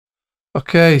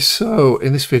Okay, so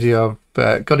in this video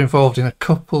I've got involved in a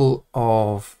couple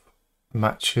of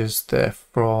matches there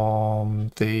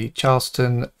from the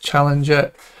Charleston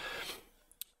Challenger.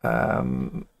 I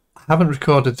haven't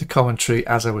recorded the commentary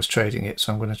as I was trading it,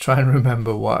 so I'm going to try and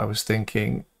remember what I was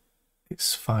thinking.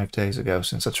 It's 5 days ago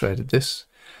since I traded this.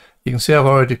 You can see I've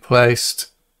already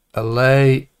placed a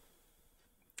lay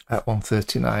at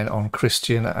 139 on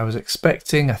Christian. I was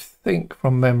expecting, I think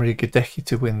from memory, Gadecki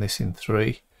to win this in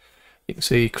 3. You can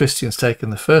see Christian's taken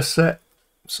the first set,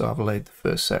 so I've laid the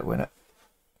first set winner.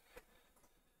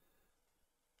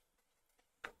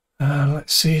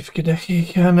 Let's see if Gadecki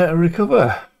can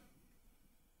recover.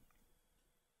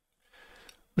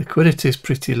 Liquidity is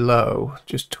pretty low,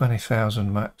 just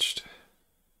 20,000 matched.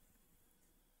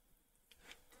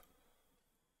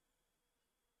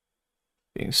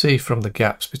 You can see from the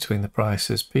gaps between the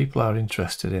prices, people are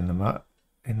interested in the match.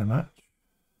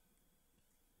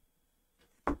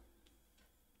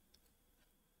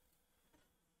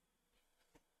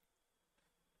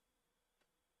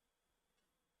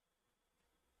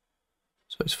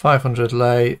 So it's 500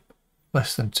 lay,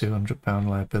 less than £200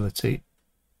 liability.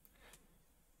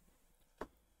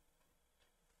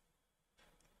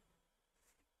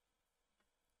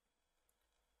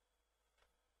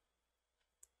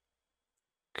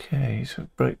 Okay, so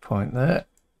break point there.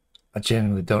 I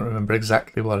genuinely don't remember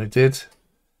exactly what I did.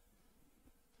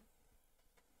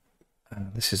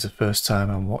 And this is the first time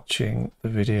I'm watching the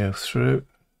video through.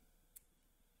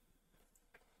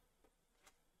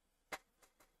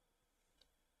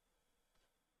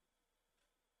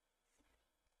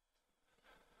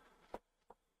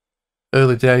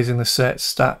 Early days in the set,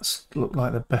 stats look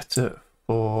like they're better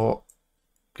for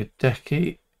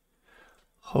Gadecki.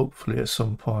 Hopefully at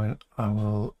some point I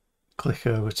will click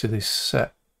over to this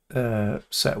set 1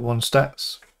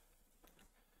 stats.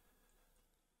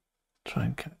 Try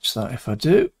and catch that if I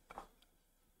do.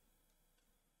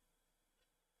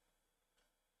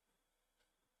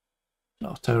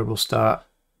 Not a terrible start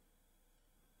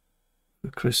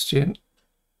for Christian.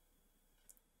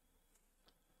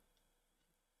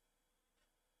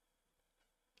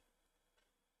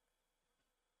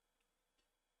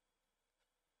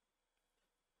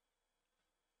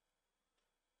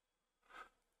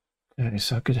 Okay,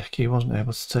 so Gadecki wasn't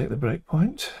able to take the break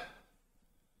point.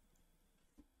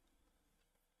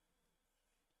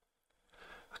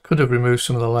 I could have removed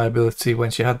some of the liability when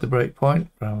she had the break point,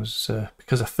 but I was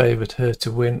because I favoured her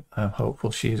to win, I'm hopeful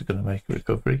she's going to make a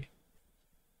recovery.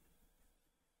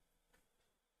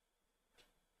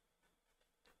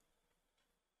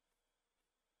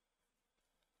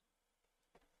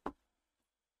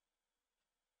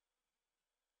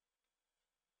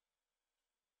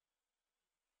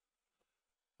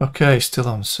 Okay, still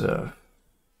on serve.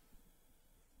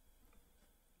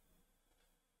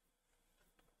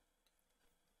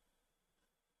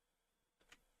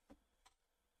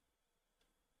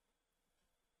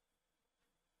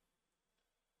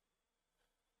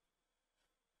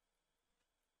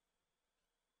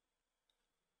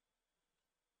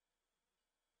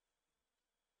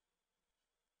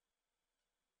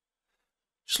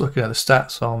 Just looking at the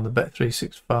stats on the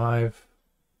Bet365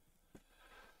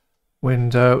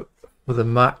 window for the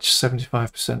match,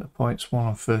 75% of points won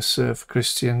on first serve for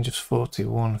Christian, just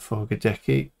 41 for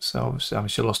Gadecki. So obviously, I mean,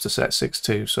 she lost a set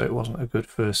 6-2, so it wasn't a good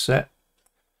first set.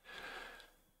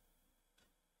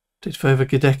 Did favour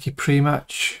Gadecki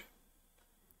pre-match.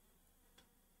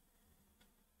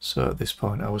 So at this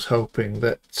point, I was hoping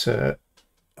that,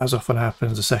 as often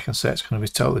happens, the second set's going to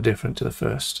be totally different to the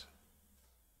first.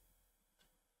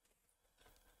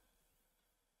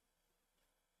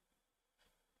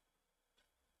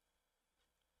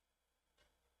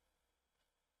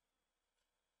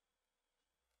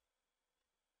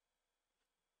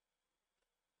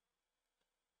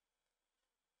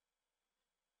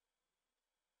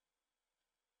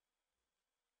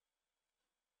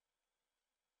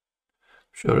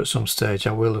 Sure, at some stage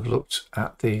I will have looked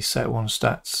at the set 1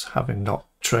 stats, having not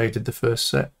traded the first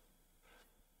set.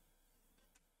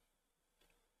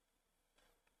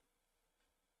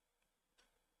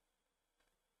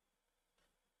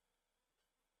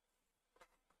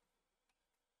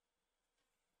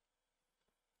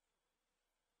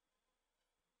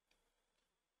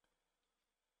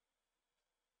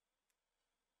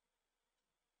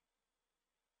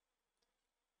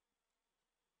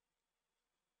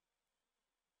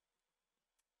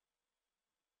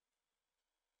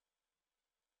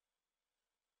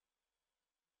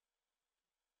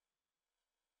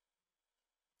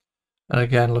 And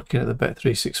again, looking at the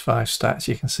Bet365 stats,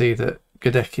 you can see that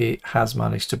Gadecki has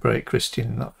managed to break Christian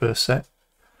in that first set.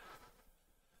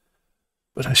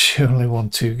 but as she only won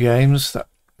 2 games, that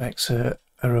makes her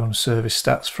own service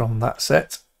stats from that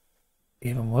set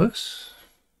even worse.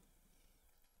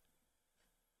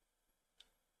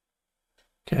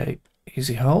 Okay,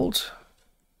 easy hold.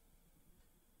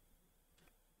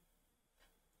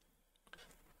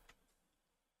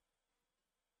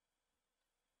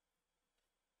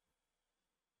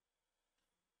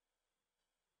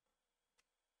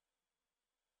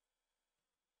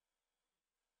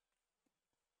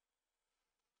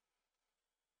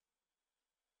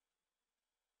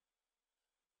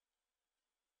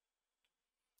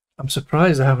 I'm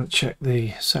surprised I haven't checked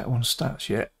the set 1 stats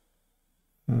yet.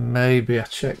 Maybe I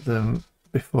checked them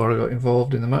before I got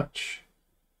involved in the match.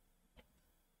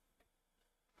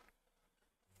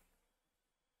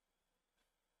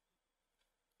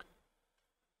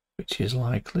 Which is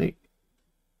likely.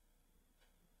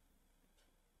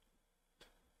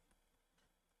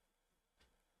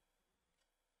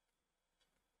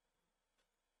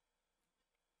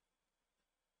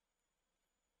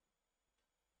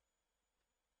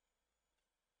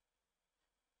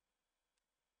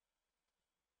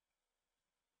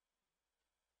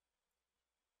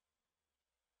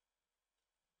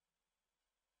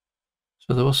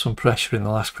 So there was some pressure in the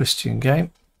last Christian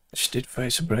game. She did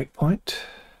face a break point.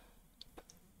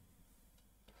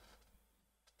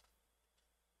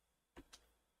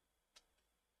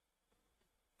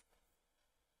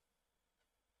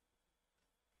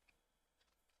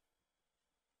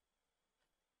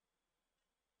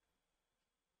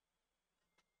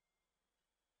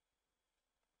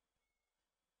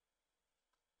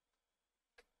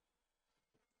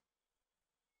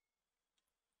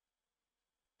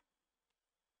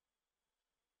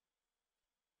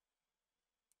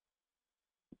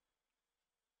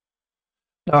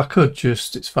 Now I could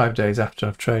just, it's 5 days after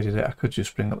I've traded it, I could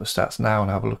just bring up the stats now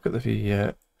and have a look at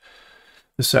the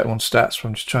set 1 stats.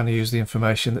 I'm just trying to use the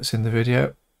information that's in the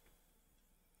video.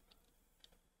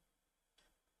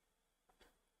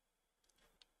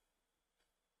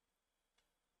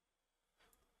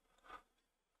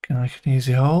 Can I can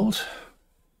easy hold?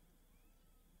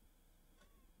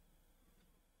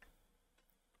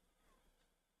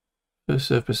 First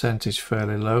serve percentage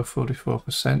fairly low,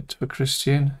 44% for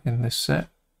Christian in this set.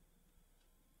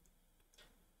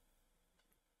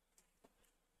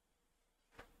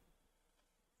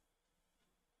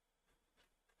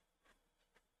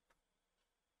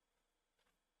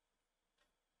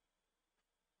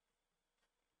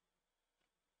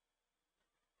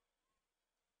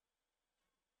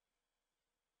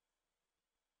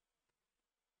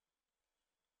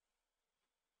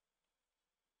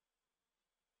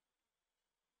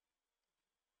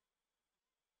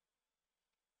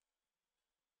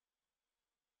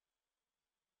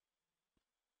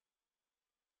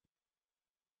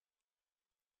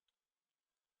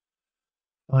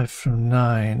 Five from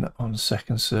 9 on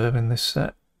second serve in this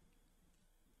set.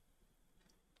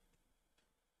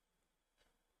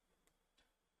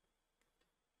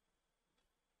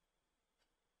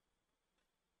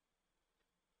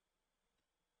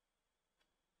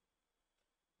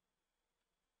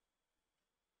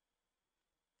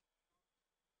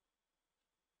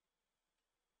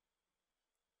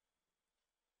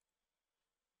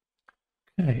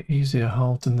 Okay, easier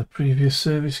hold than the previous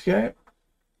service game.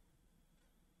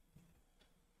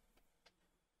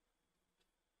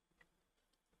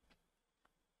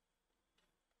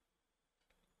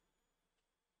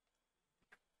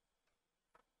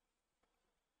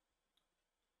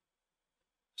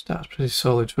 Stats pretty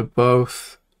solid for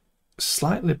both.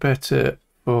 Slightly better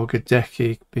for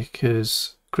Gadecki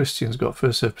because Christian's got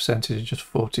first serve percentage of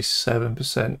just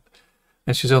 47%,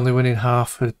 and she's only winning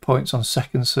half her points on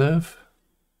second serve.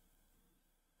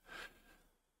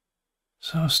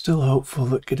 So I'm still hopeful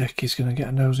that Gadecki's going to get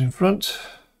a nose in front.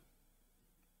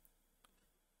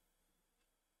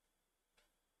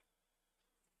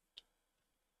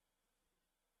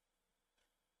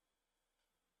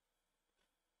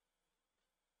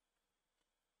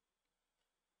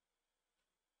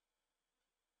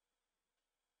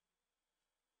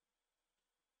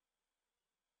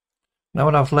 Now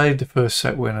when I've laid the first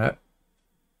set winner,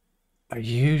 I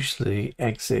usually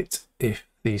exit if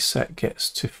the set gets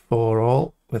to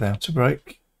 4-all without a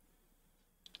break.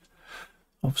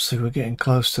 Obviously we're getting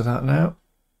close to that now.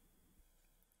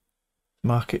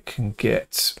 Market can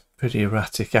get pretty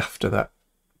erratic after that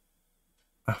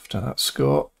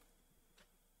score,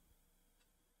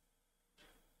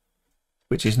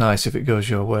 which is nice if it goes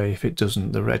your way. If it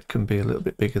doesn't, the red can be a little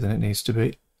bit bigger than it needs to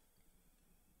be.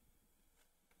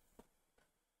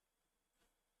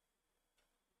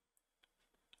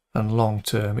 and long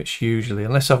term, it's usually,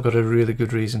 unless I've got a really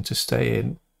good reason to stay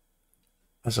in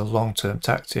as a long-term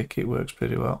tactic, it works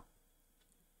pretty well.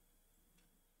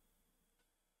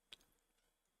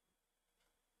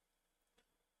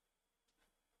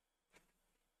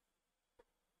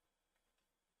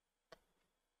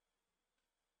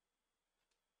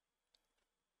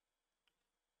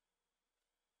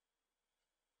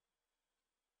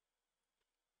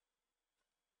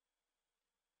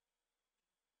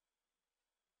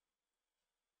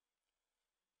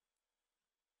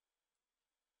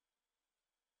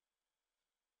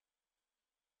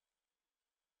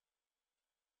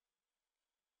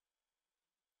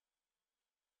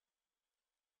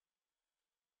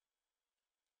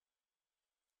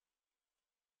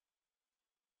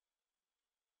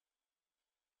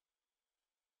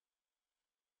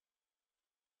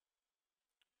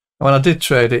 When I did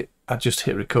trade it, I just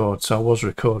hit record, so I was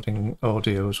recording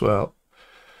audio as well.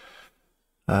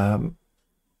 I've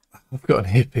got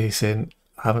an earpiece in.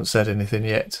 I haven't said anything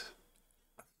yet.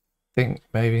 I think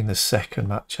maybe in the second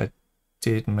match I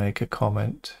did make a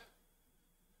comment,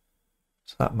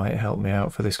 so that might help me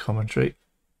out for this commentary.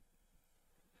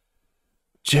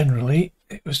 Generally,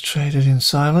 it was traded in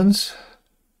silence.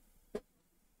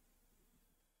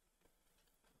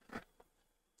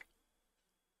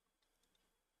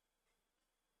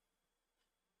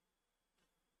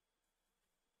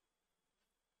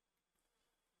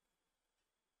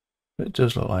 It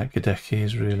does look like Hideki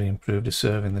has really improved his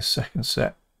serve in this second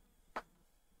set.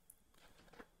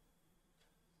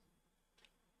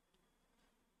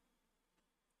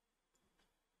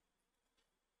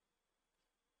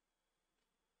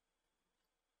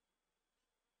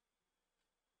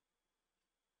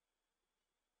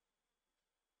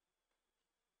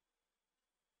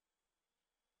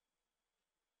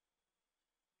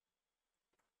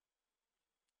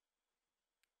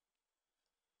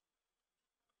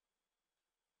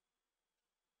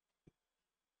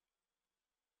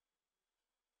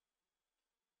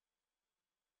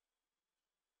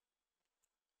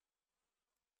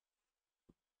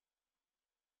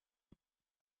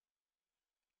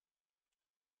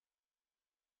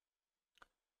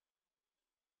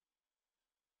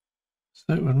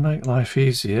 So it would make life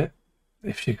easier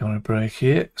if you're going to break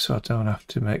here, so I don't have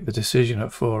to make the decision at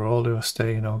 4-all, do I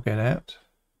stay in or get out?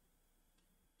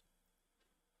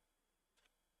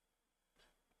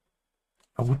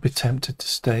 I would be tempted to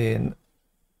stay in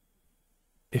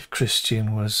if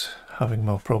Christian was having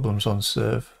more problems on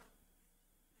serve.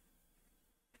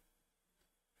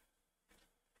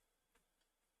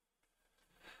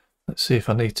 Let's see if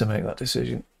I need to make that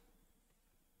decision.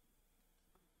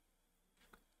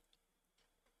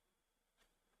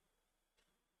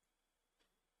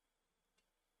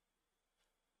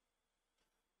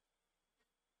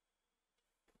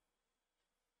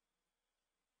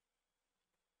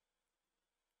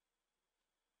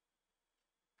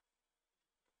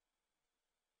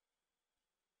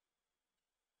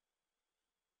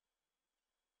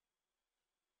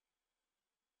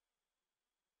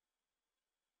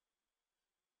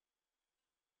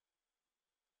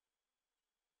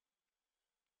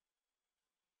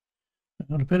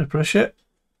 Got a bit of pressure.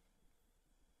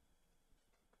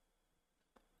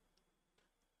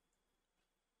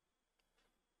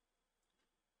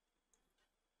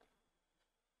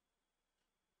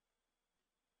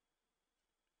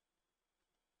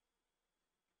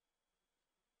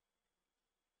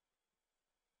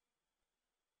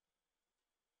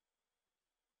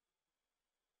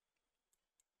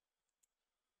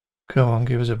 Come on,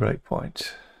 give us a break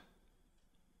point.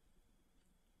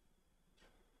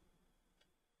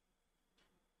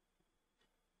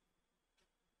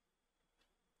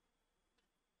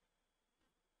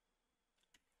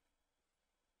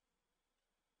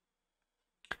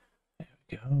 There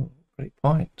we go, break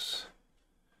points.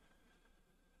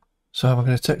 So I'm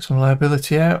going to take some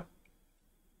liability out.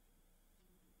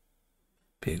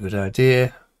 Be a good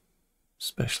idea,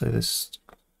 especially this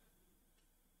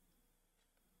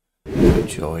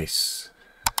choice.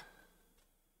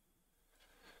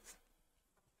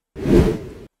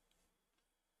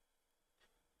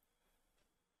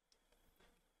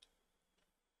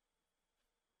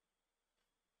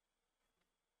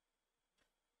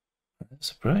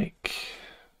 That's a break.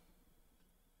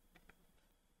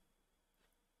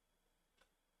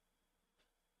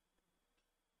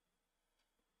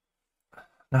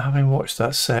 Now, having watched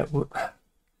that set,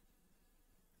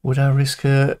 would I risk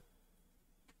her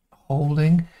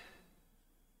holding,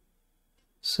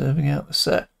 serving out the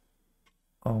set?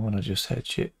 Or would I just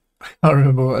hedge it? I can't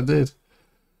remember what I did.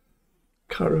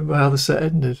 Can't remember how the set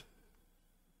ended.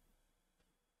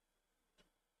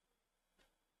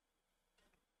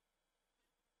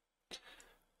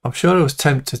 I'm sure I was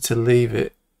tempted to leave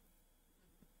it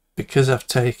because I've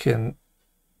taken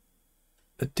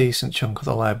a decent chunk of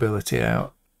the liability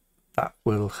out. That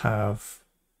will have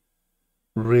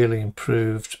really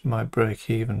improved my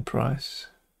break-even price.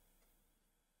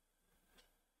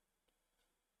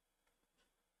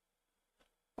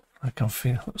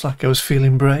 Looks like I was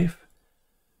feeling brave.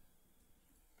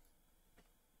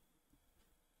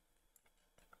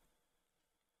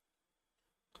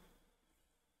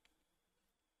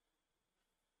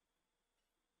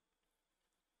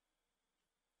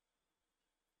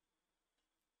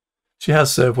 She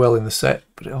has served well in the set,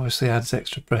 but it obviously adds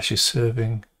extra pressure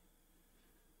serving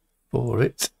for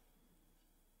it.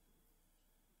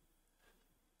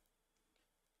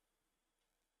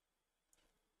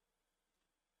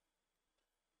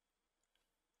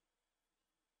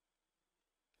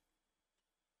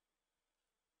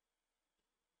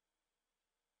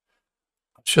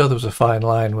 I'm sure there was a fine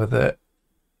line whether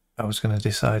I was going to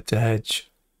decide to hedge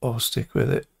or stick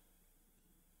with it.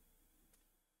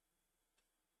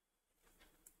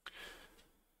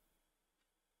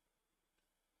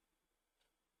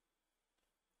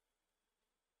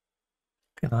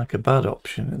 Looking like a bad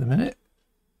option at the minute.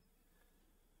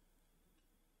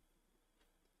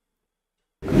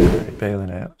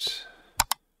 Bailing out.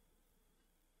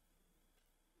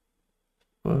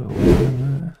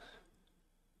 Whoa.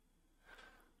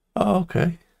 Oh,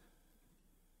 okay.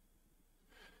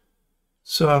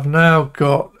 So I've now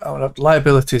got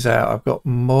liabilities out. I've got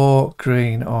more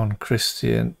green on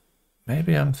Christian.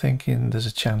 Maybe I'm thinking there's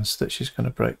a chance that she's going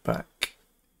to break back.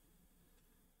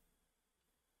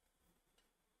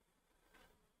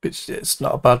 It's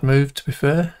not a bad move, to be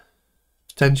fair.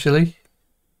 Potentially.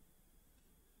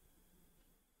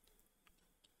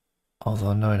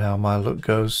 Although knowing how my luck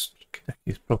goes,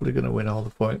 he's probably going to win all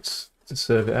the points to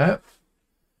serve it out.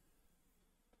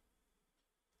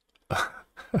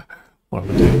 What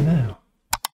am I doing now?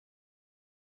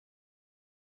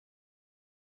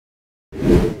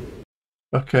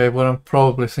 Okay, what I'm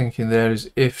probably thinking there is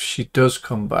if she does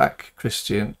come back,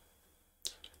 Christian,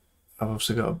 I've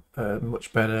obviously got a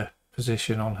much better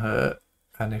position on her.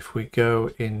 And if we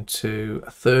go into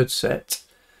a third set,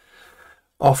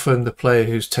 often the player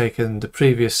who's taken the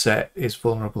previous set is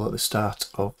vulnerable at the start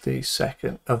of the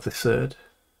third.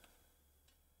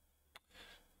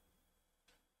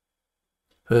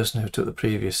 The person who took the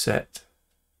previous set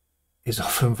is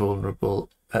often vulnerable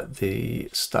at the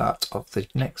start of the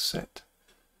next set.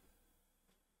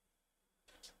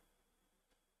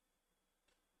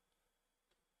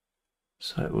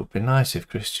 So it would be nice if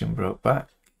Christian broke back.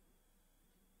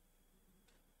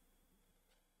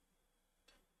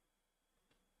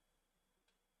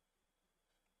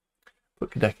 But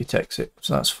Hideki takes it,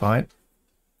 so that's fine.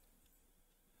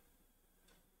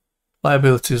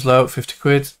 Liability is low at 50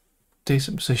 quid.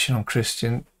 Decent position on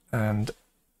Christian, and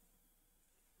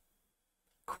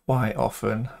quite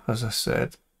often, as I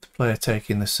said, the player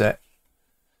taking the set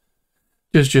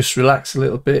just relax a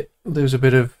little bit, lose a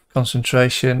bit of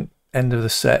concentration. End of the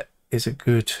set is a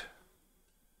good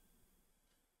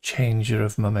changer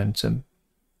of momentum.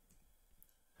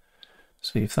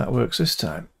 See if that works this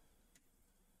time.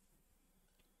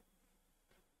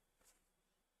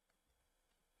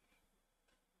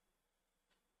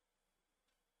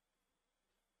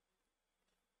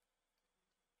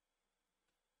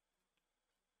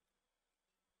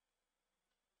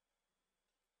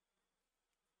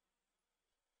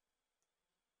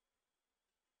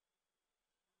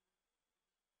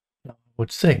 I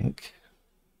would think,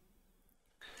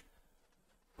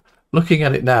 looking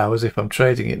at it now as if I'm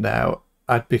trading it now,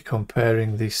 I'd be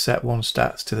comparing the set 1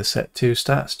 stats to the set 2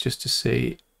 stats just to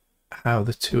see how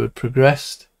the two had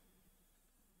progressed.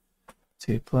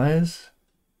 Two players.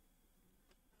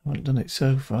 I haven't done it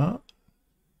so far.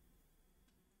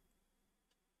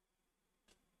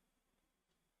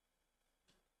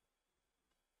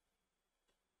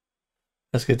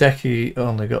 As Hideki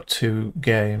only got 2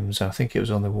 games, I think it was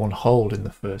only 1 hold in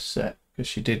the first set because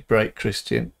she did break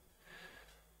Christian.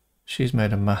 She's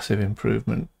made a massive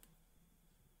improvement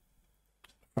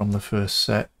from the first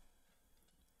set.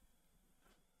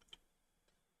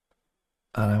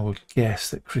 And I would guess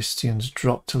that Christian's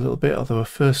dropped a little bit, although her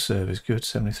first serve is good,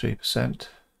 73%.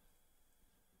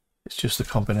 It's just the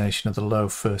combination of the low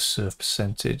first serve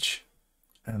percentage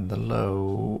and the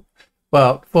low...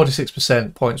 Well,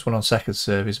 46% points won on second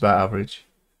serve is about average.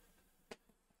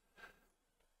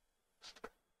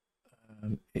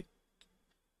 It's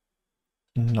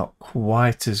not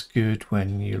quite as good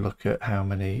when you look at how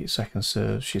many second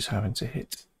serves she's having to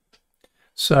hit.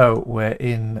 So we're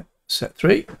in set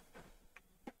 3.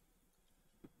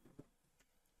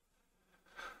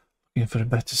 Looking for a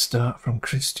better start from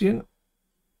Christian.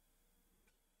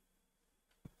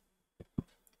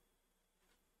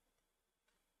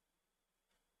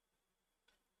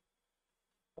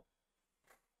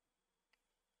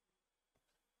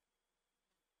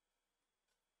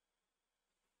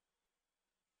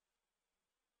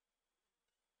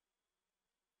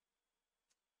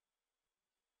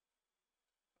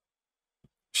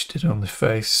 She did only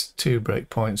face 2 break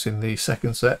points in the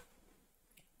second set.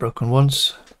 Broken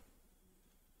once.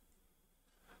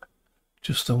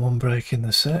 Just the 1 break in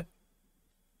the set.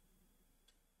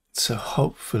 So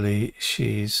hopefully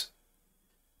she's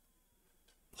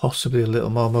possibly a little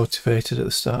more motivated at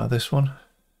the start of this one.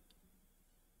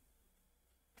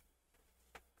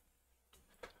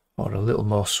 Or a little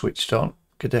more switched on.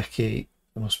 Gadecki,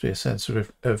 there must be a sense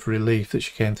of relief that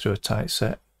she came through a tight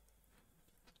set.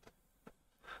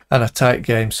 And a tight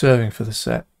game serving for the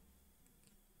set.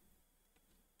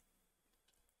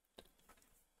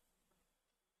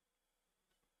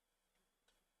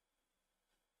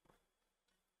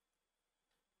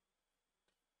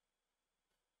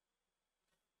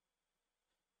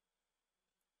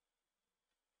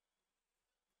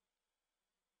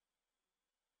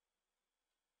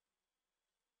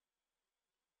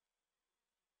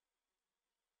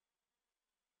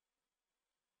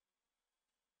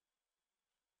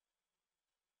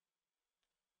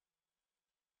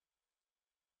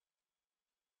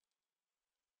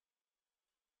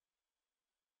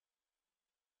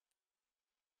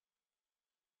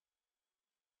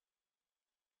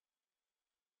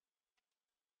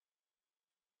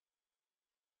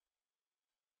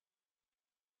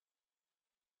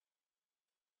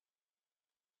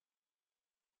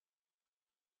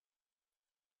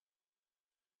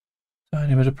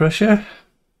 Tiny bit of pressure.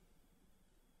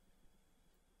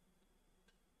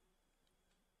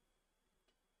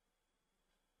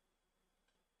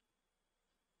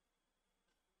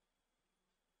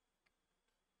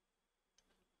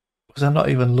 Was I not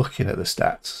even looking at the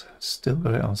stats? Still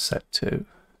got it on set 2.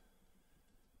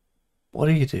 What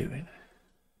are you doing?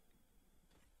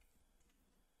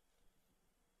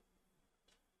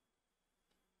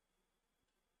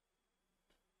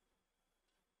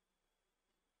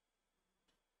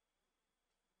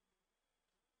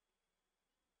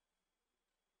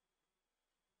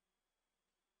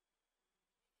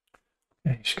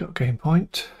 Okay, she's got a game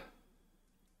point.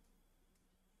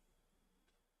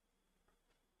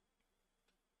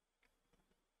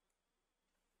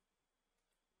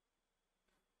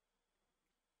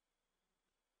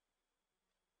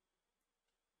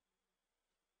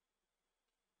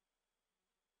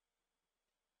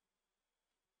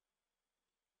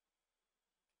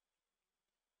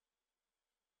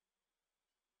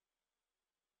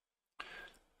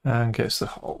 And gets the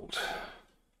hold.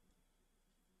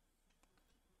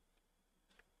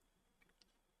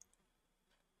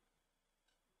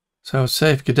 So I would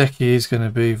say if Gadecki is going to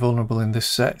be vulnerable in this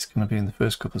set, it's going to be in the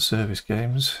first couple of service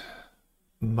games.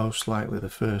 Most likely the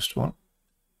first one.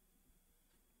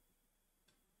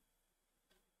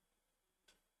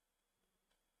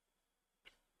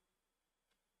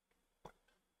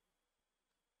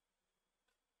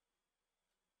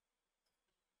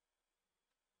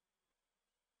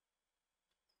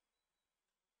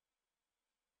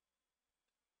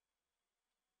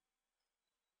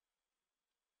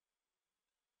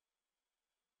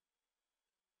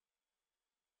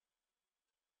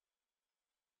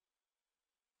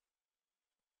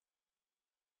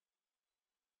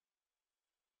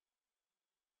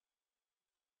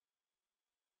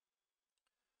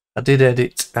 I did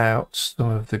edit out some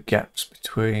of the gaps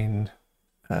between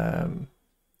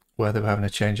where they were having a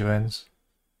change of ends.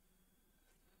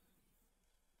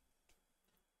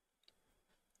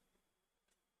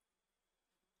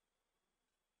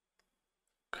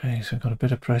 Okay, so I've got a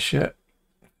bit of pressure.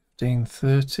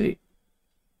 15-30.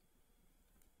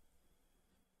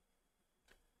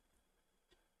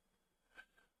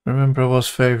 Remember, I was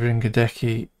favouring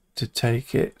Gadecki to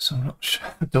take it, so I'm not sure.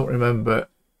 I don't remember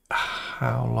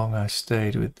how long I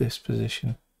stayed with this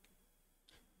position.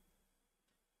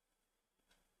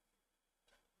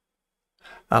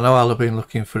 I know I'll have been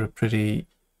looking for a pretty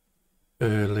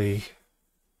early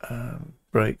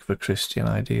break for Christian,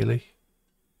 ideally.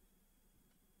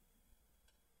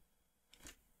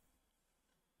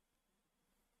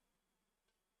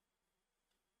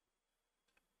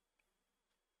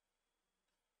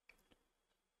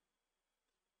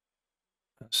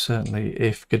 Certainly,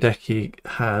 if Gadecki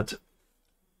had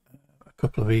a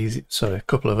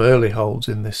couple of early holds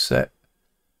in this set,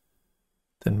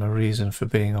 then my reason for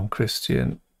being on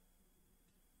Christian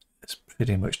is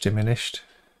pretty much diminished.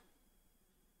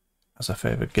 as I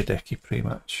favoured Gadecki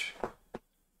pre-match.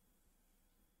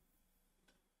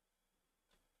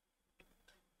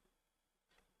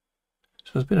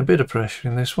 So there's been a bit of pressure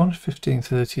in this one.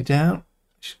 15-30 down.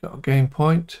 She's got a game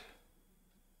point.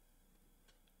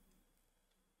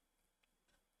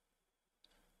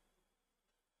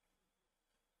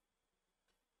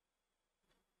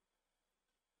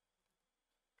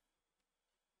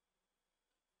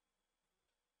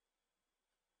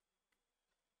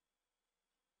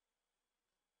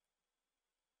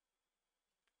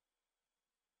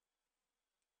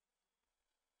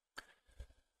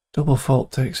 Double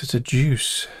fault takes her to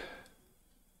deuce.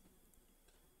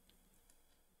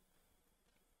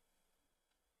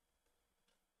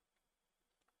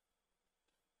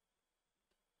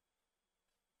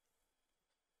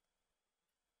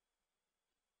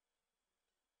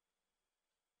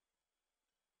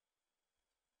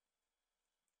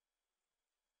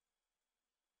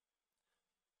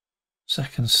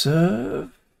 Second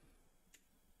serve.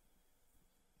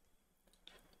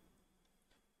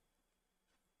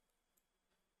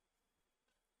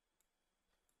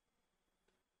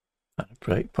 And a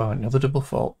break point, another double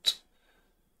fault.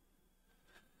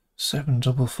 7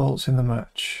 double faults in the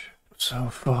match so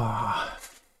far.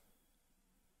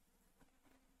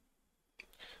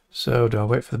 So do I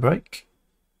wait for the break?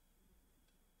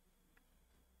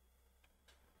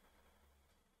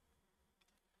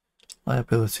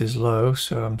 Liability is low,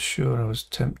 so I'm sure I was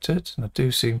tempted, and I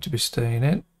do seem to be staying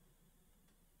in.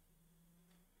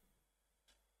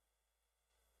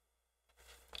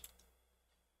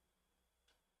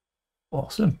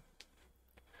 Awesome.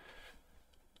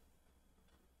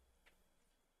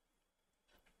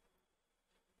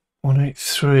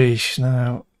 $183, she's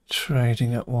now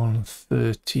trading at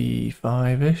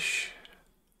 135-ish.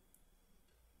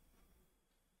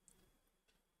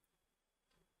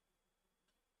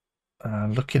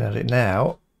 And looking at it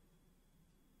now,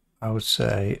 I would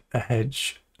say a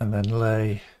hedge and then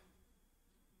lay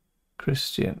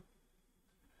Christian.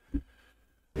 What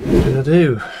did I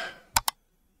do?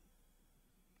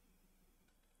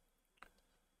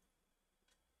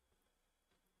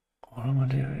 What am I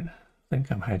doing? I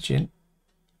think I'm hedging.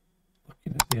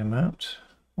 Looking at the amount,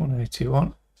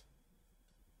 181.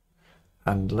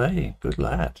 And lay, good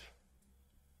lad.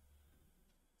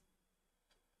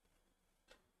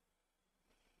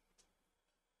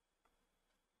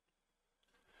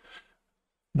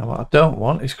 Now what I don't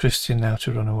want is Christian now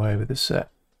to run away with the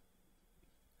set.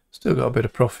 Still got a bit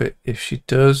of profit if she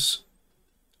does.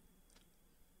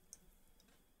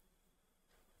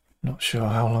 Not sure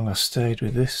how long I stayed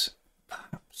with this.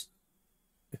 Perhaps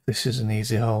if this is an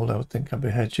easy hold, I would think I'd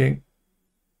be hedging.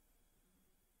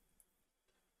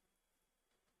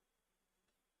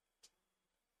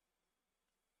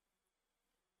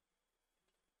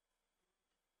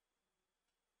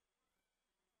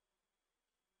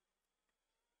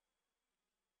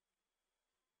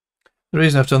 The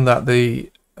reason I've done that,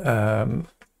 the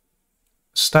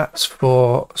stats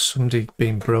for somebody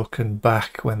being broken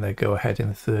back when they go ahead in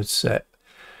the third set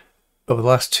over the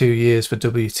last 2 years for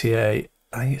WTA,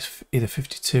 I think it's either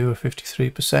 52 or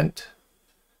 53%.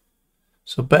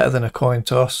 So better than a coin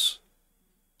toss,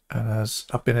 and as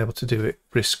I've been able to do it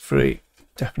risk-free,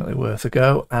 definitely worth a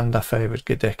go. And I favoured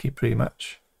Gadecki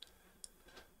pre-match.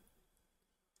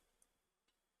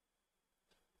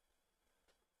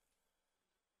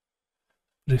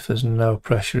 But if there's no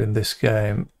pressure in this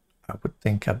game, I would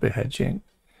think I'd be hedging.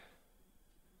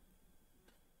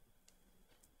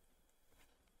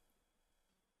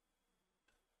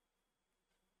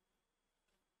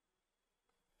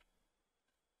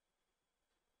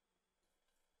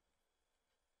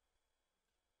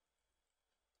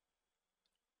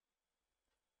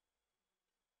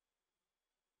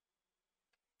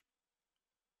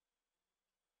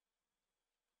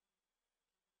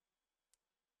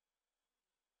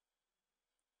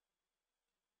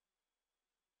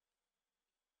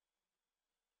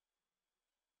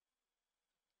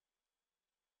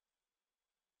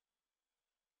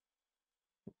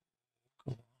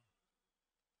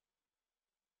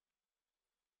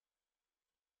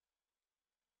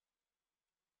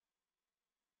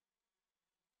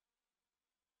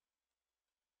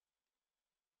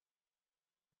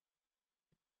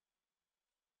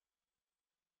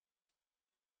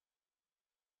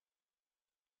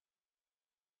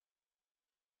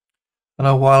 I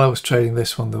know while I was trading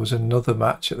this one, there was another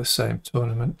match at the same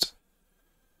tournament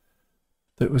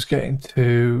that was getting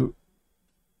to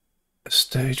a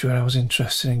stage where I was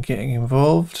interested in getting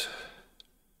involved.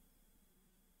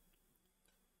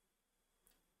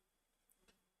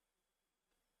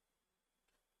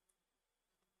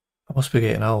 I must be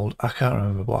getting old. I can't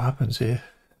remember what happens here.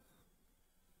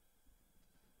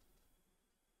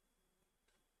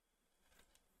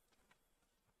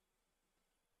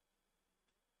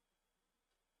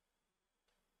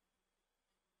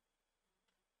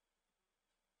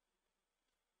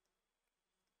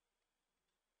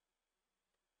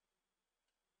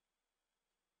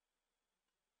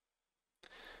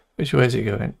 Which way is it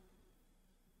going?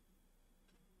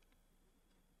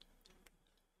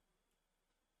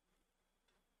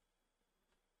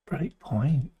 Break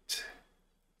point.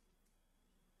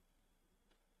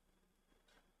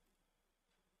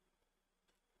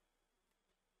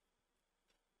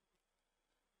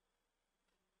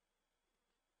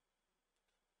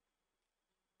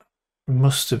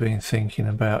 Must have been thinking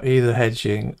about either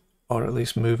hedging or at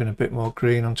least moving a bit more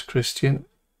green onto Christian.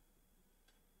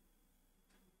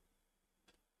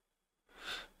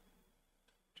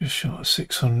 Just short of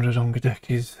 600 on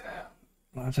Gadeki's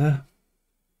ladder.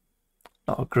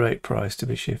 Not a great price to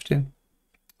be shifting,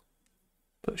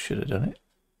 but should have done it.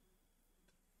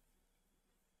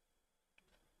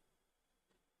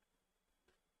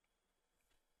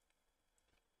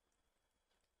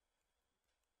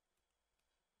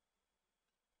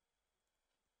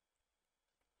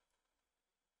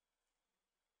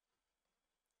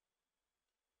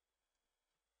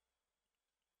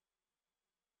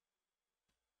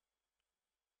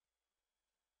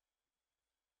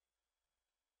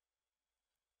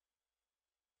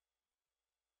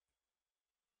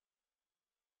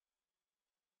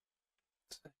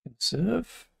 Second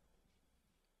serve.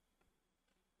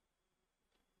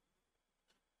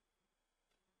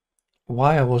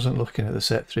 Why I wasn't looking at the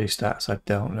set 3 stats, I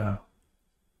don't know.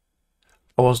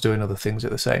 I was doing other things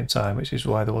at the same time, which is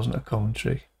why there wasn't a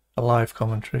commentary, a live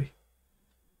commentary.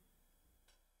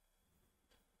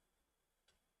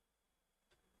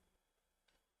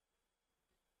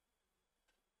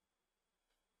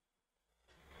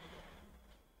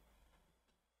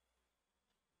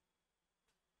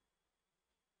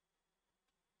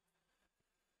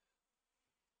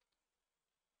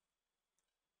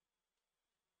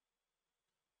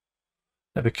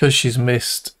 Now, because she's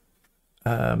missed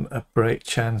a break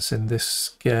chance in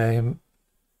this game,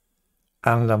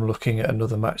 and I'm looking at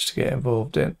another match to get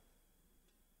involved in,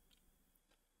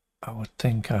 I would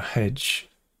think I hedge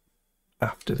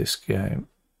after this game.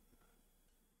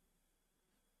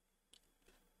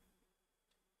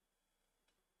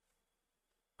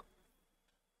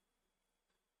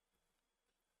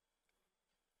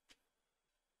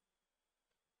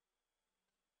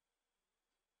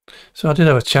 So I did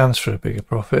have a chance for a bigger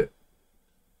profit.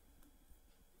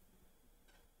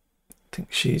 I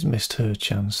think she's missed her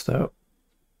chance though.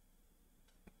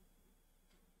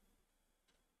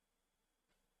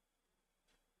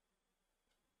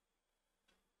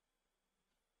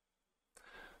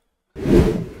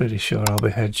 Pretty sure I'll be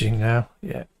hedging now.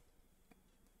 Yeah.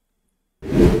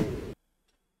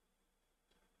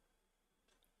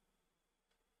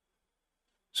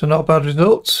 So not a bad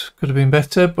result. Could have been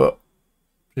better, but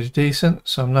pretty decent.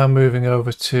 So I'm now moving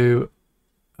over to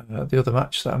the other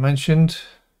match that I mentioned.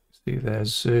 See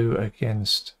there's Zhu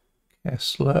against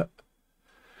Kessler.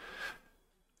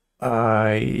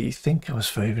 I think I was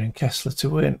favouring Kessler to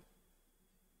win.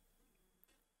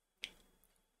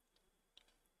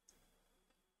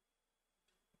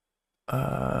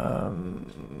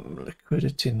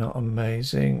 Liquidity not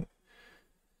amazing.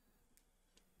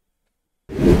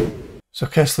 So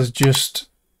Kessler's just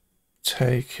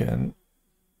taken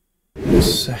the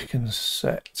second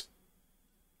set.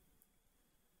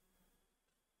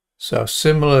 So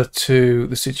similar to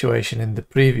the situation in the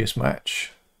previous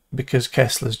match, because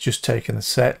Kessler's just taken the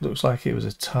set, looks like it was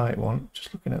a tight one,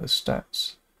 just looking at the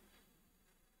stats.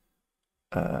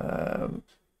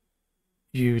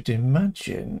 You'd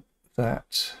imagine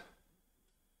that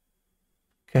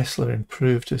Kessler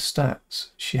improved her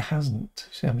stats. She hasn't.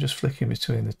 See, I'm just flicking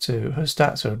between the two. Her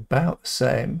stats are about the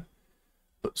same,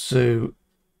 but Zhu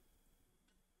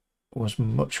was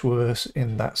much worse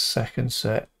in that second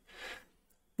set.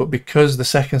 But because the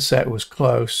second set was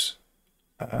close,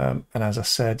 and as I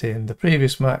said in the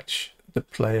previous match, the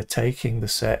player taking the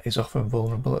set is often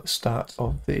vulnerable at the start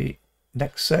of the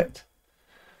next set.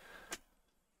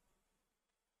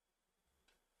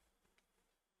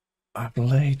 I've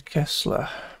laid Kessler.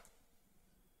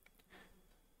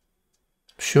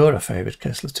 I'm sure I favoured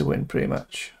Kessler to win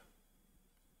pre-match.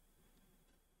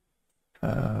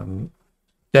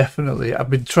 Definitely. I've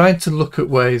been trying to look at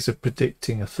ways of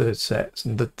predicting a third set,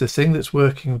 and the thing that's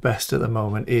working best at the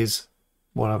moment is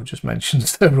what I've just mentioned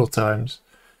several times.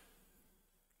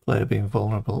 Player being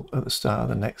vulnerable at the start of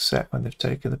the next set when they've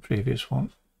taken the previous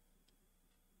one.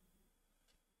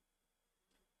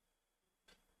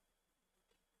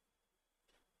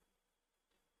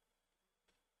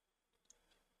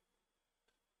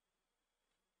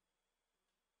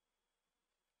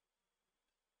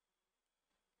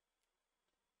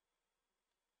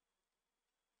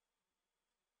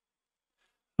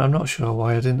 I'm not sure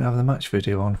why I didn't have the match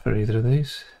video on for either of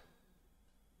these.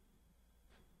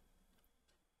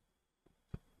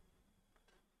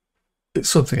 It's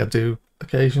something I do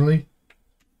occasionally.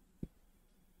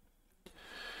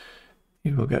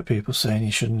 You will get people saying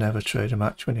you should never trade a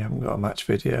match when you haven't got a match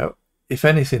video. If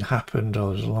anything happened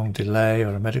or there's a long delay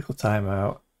or a medical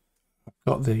timeout, I've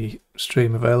got the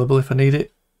stream available if I need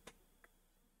it.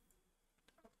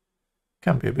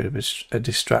 Can be a bit of a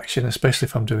distraction, especially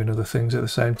if I'm doing other things at the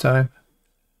same time.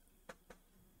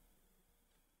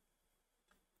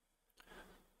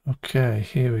 Okay,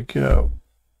 here we go.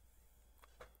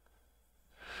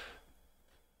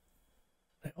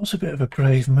 It was a bit of a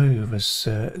brave move, as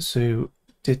Zhu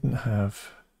didn't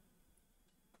have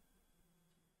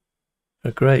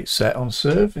a great set on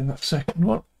serve in that second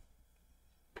one.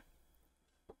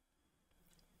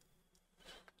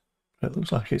 It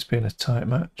looks like it's been a tight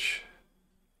match.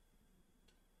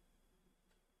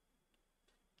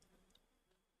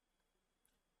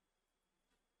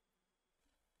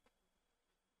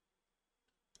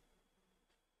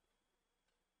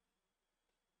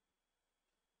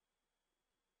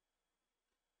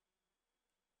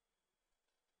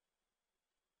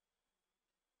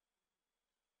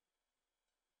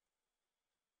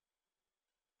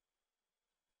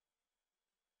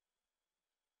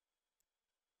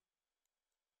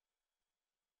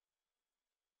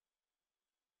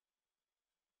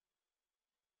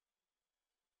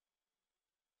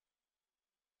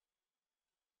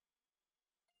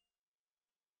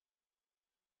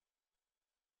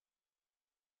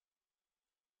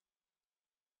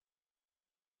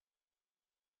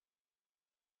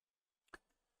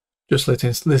 Just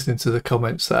listening to the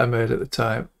comments that I made at the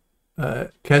time,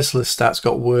 Kessler's stats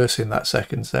got worse in that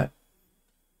second set,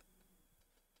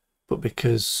 but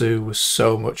because Zhu was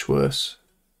so much worse,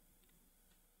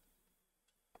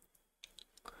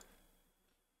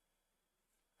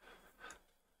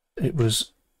 it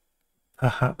was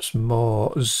perhaps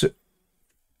more Zhu. We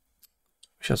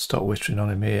should stop whittering on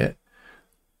him here.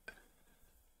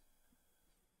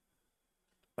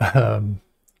 Yeah,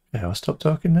 I'll stop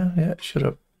talking now. Yeah, shut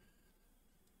up.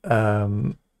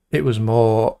 It was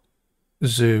more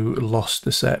Zhu lost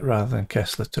the set rather than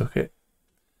Kessler took it.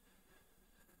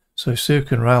 So if Zhu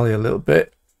can rally a little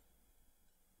bit,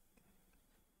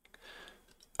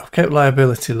 I've kept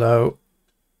liability low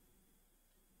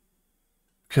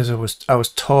because I was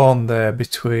torn there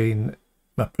between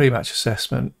my pre-match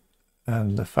assessment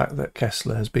and the fact that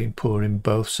Kessler has been poor in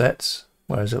both sets,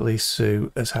 whereas at least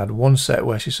Zhu has had one set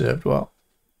where she served well.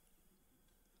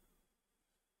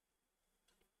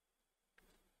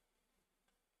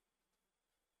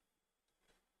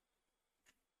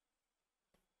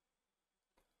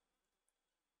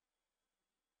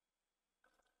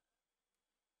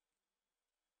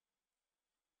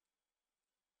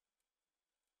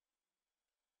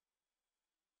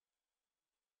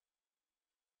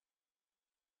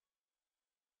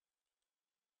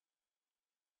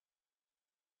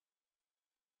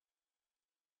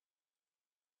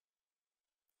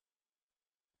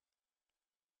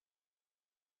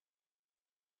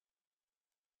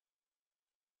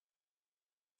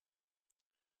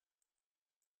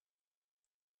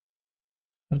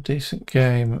 A decent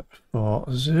game for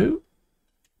Zhu.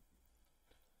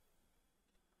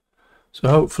 So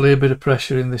hopefully a bit of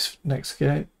pressure in this next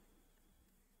game.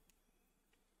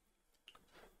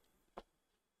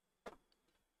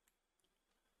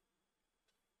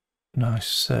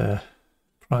 Nice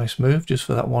price move just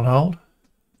for that one hold.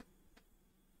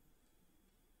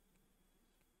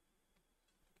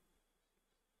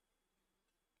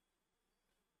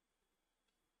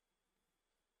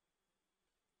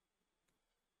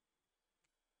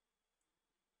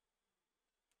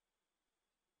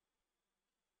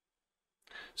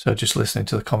 So just listening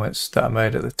to the comments that I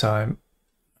made at the time,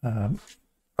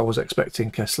 I was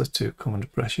expecting Kessler to come under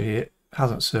pressure here.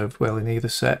 Hasn't served well in either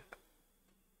set.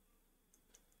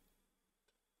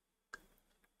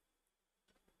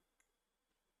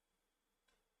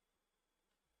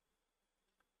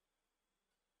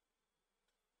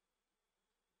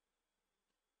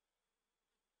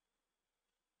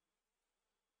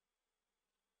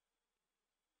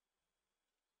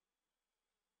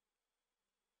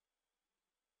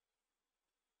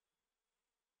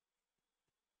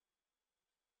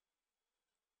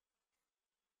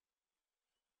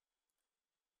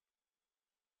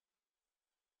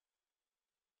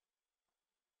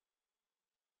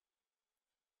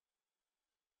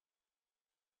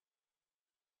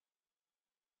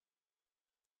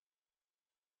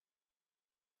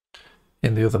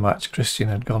 In the other match, Christian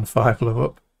had gone 5-love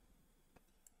up.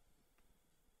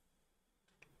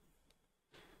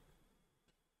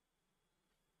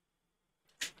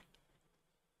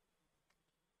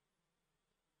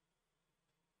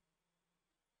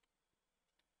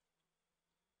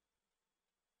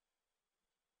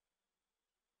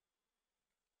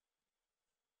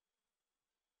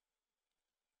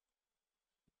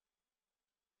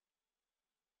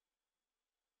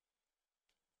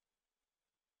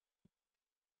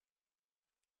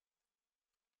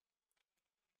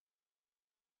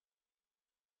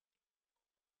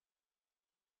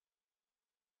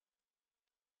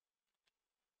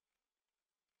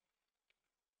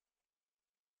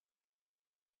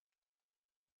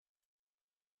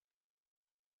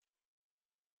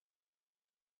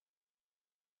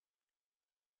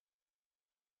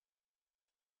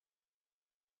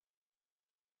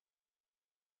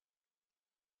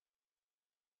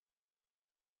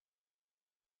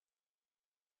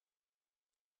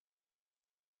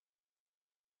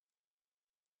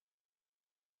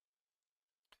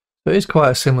 But it's quite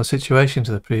a similar situation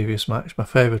to the previous match. My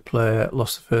favourite player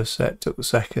lost the first set, took the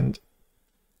second.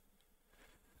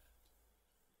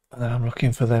 And then I'm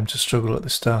looking for them to struggle at the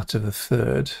start of the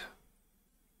third.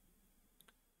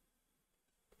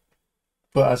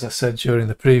 But as I said during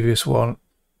the previous one,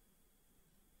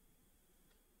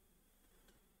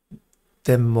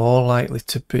 they're more likely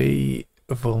to be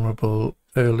vulnerable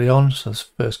early on, so those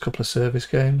first couple of service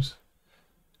games.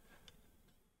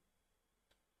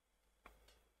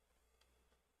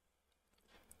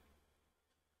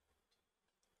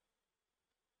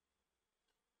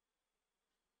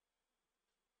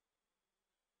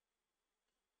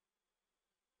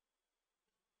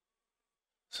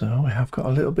 So we have got a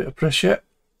little bit of pressure.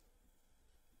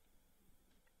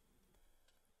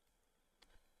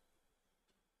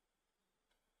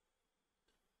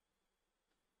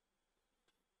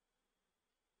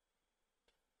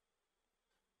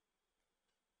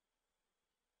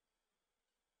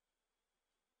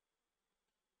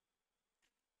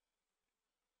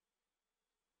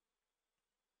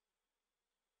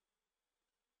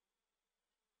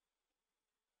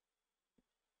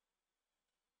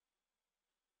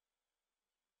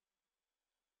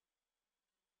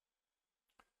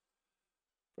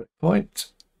 Break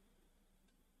point.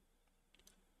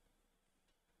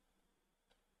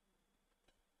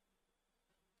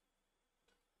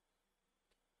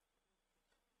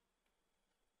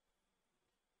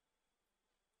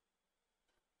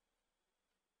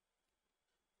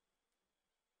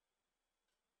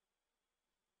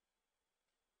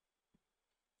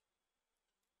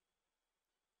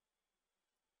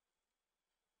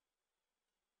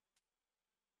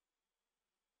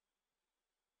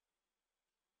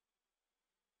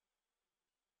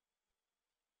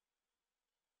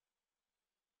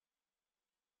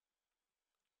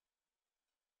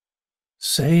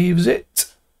 Saves it.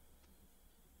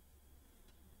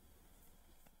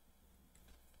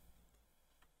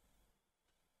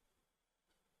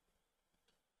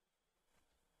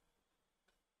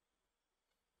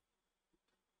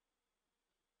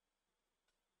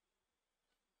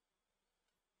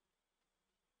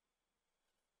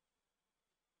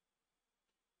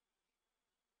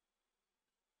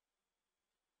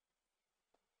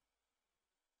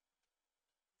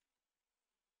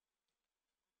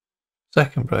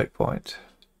 Second break point.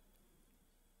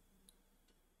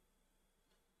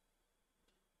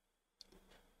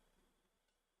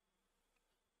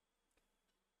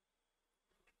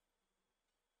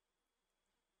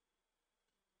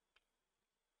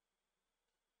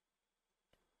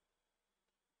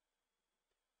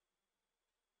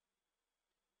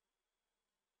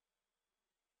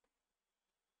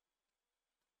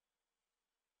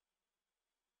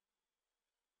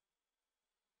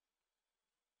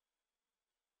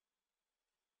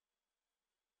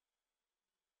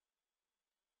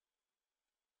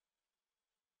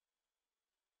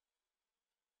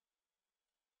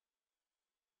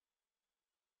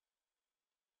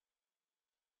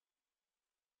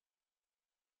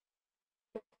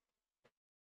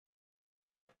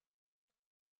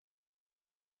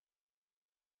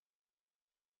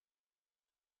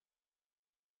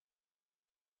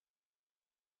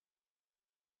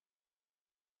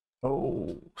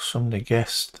 Oh, somebody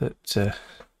guessed that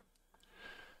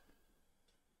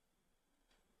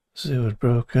Zoo had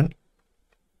broken.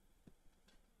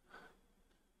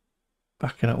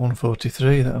 Back in at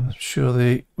 143, that I'm sure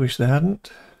they wish they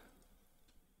hadn't.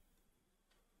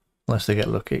 Unless they get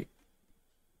lucky.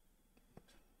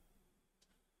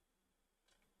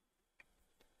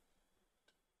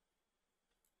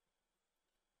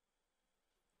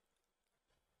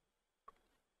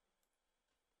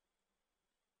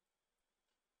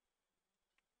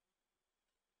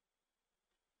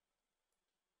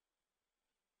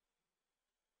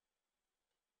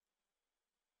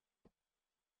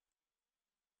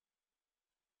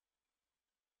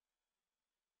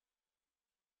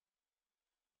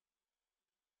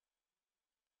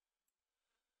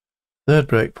 Third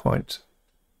break point.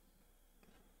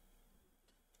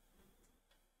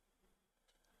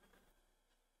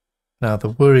 Now the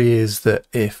worry is that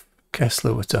if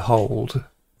Kessler were to hold,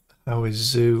 how is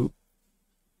Zoo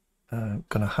going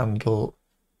to handle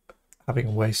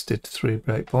having wasted 3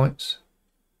 break points?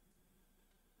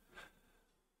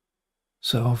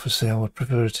 So obviously I would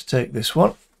prefer to take this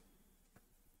one.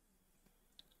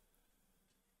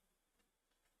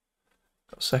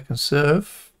 Got second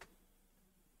serve.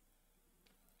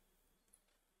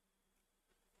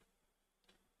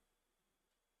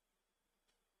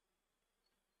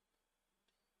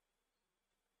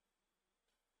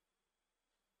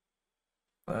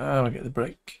 I get the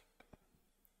break.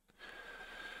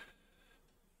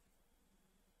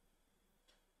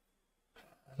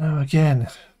 Now again,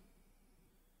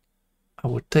 I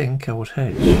would think I would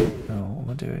hedge. No, what am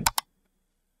I doing?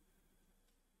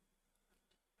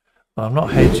 Well, I'm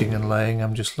not hedging and laying,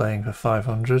 I'm just laying for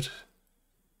 500.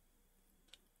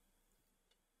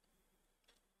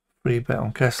 Free bet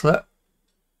on Kessler.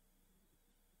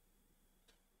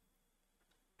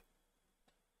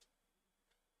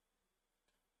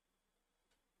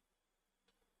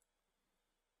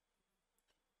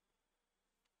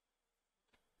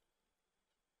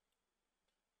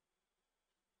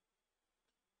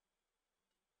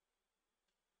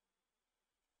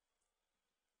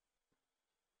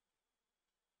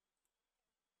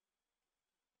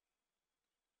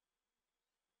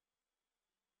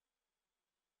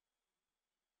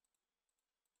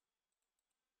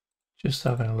 Just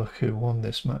having a look who won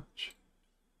this match.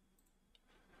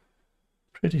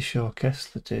 Pretty sure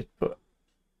Kessler did, but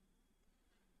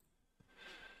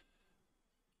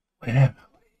yeah.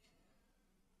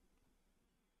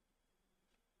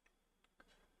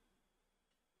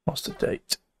 What's the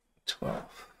date?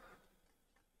 12.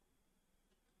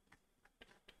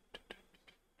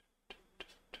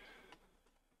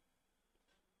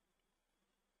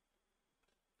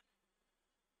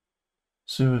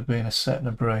 Sue has been a set and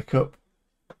a break up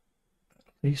at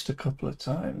least a couple of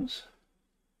times.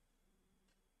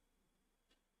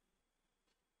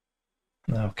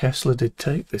 Now Kessler did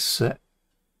take this set.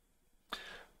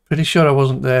 Pretty sure I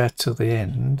wasn't there till the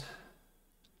end.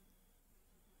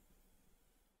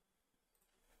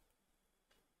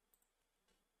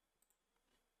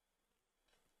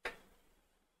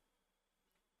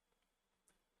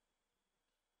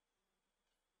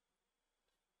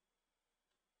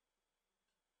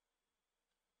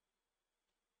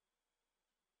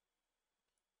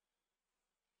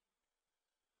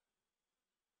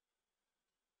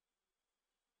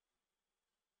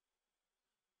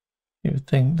 You would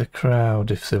think the crowd,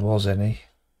 if there was any,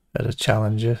 at a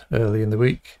Challenger early in the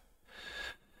week,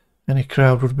 any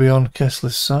crowd would be on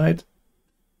Kessler's side.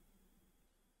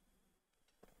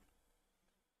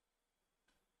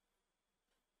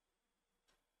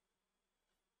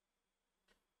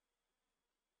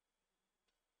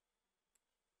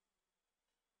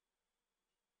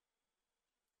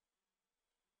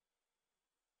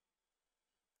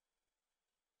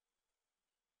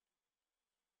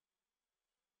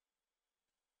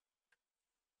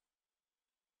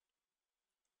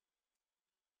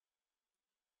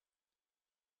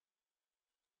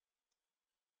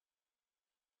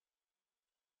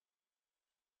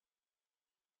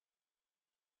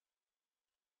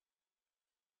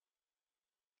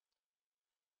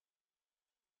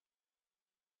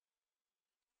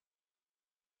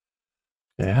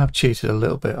 I have cheated a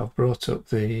little bit. I've brought up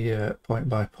the point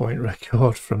by point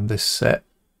record from this set.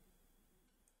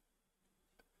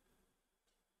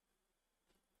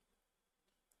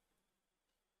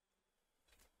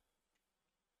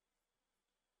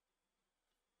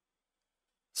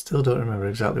 Still don't remember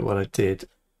exactly what I did,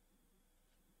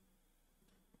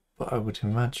 but I would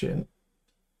imagine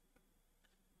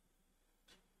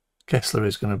Kessler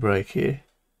is going to break here.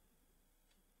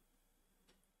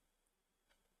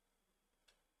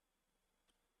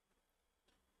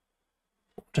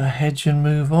 Would I hedge and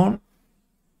move on?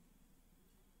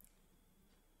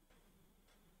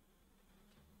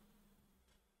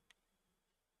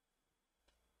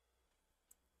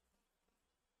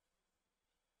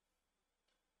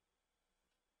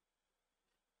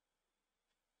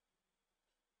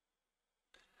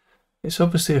 It's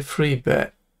obviously a free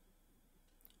bet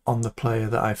on the player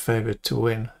that I favoured to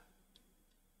win.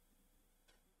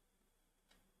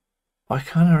 I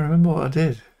can't remember what I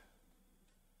did.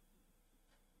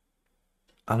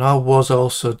 And I was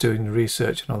also doing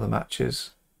research on other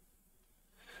matches,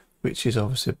 which is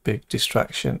obviously a big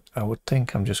distraction. I would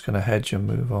think I'm just going to hedge and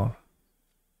move on.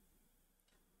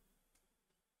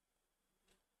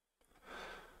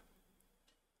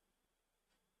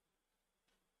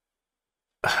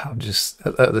 I'm just,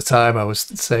 at the time I was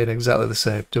saying exactly the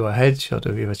same. Do I hedge or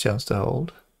do I give a chance to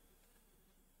hold?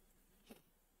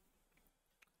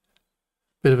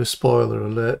 Bit of a spoiler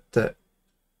alert that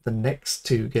the next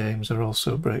two games are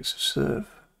also breaks of serve.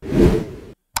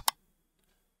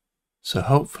 So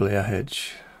hopefully I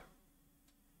hedge.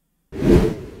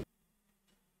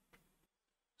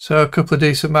 So a couple of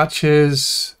decent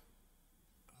matches.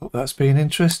 Hope that's been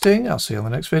interesting. I'll see you on the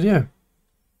next video.